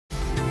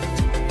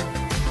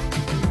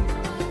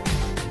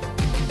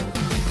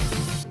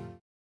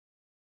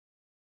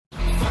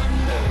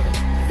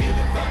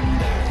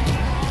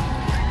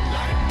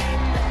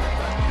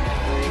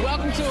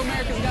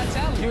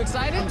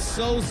excited? I'm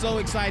so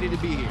excited to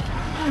be here.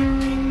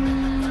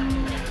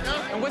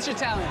 And what's your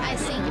talent? I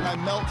sing. I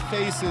melt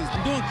faces.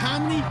 I'm doing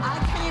comedy. I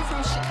came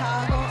from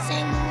Chicago.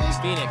 St. Louis.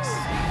 Phoenix.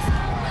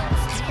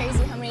 It's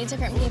crazy how many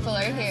different people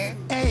are here.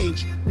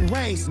 Age,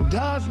 race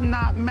does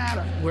not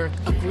matter. We're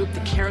a group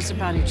that cares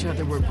about each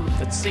other. We're a group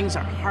that sings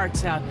our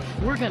hearts out.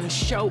 We're going to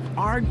show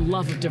our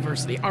love of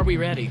diversity. Are we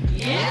ready?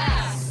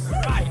 Yes!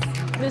 Right.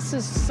 This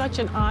is such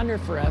an honor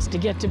for us to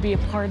get to be a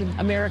part of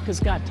America's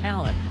Got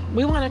Talent.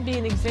 We want to be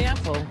an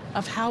example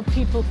of how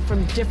people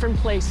from different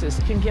places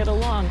can get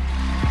along.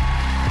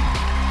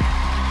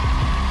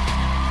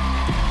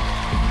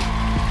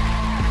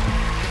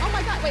 Oh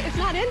my God, wait, it's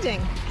not ending.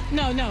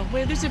 No,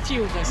 well, there's a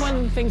few of us. One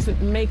of the things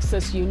that makes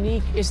us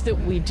unique is that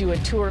we do a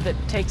tour that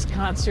takes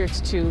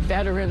concerts to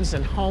veterans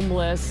and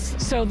homeless.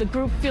 So the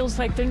group feels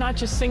like they're not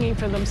just singing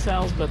for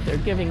themselves, but they're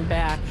giving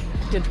back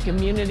to the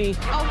community.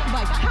 Oh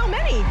my God, how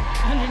many?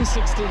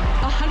 160.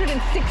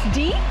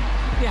 160?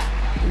 Yeah.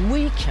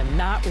 We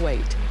cannot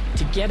wait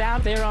to get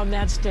out there on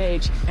that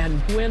stage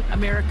and win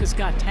America's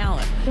Got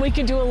Talent. We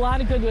can do a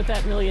lot of good with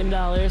that $1 million. Come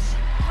on in.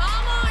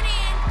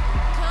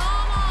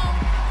 Come on.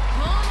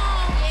 Come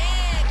on.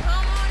 Yeah,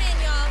 come on in,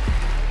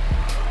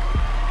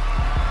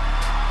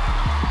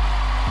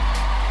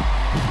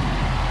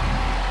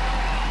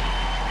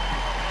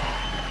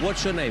 y'all.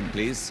 What's your name,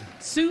 please?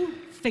 Sue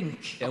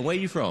Fink. And where are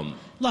you from?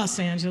 Los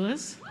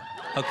Angeles.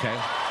 Okay.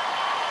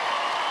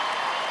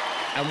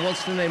 And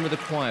what's the name of the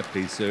choir,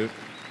 please, Sue?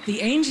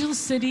 The Angel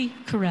City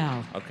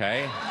Chorale.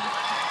 Okay.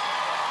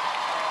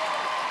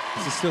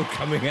 This is still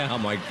coming out,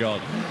 my God.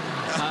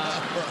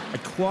 A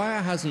choir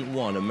hasn't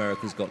won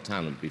America's Got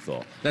Talent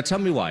before. Now, tell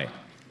me why.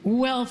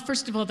 Well,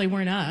 first of all, they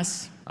weren't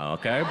us.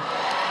 Okay.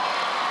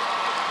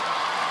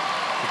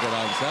 Good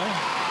answer.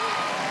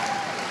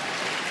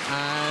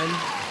 And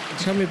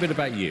tell me a bit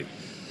about you.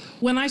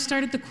 When I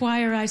started the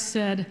choir, I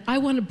said, I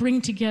want to bring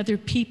together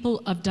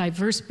people of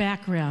diverse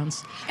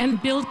backgrounds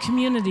and build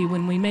community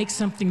when we make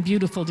something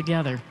beautiful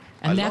together.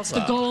 And that's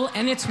the goal,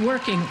 and it's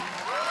working.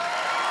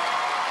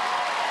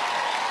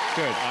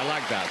 Good, I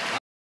like that.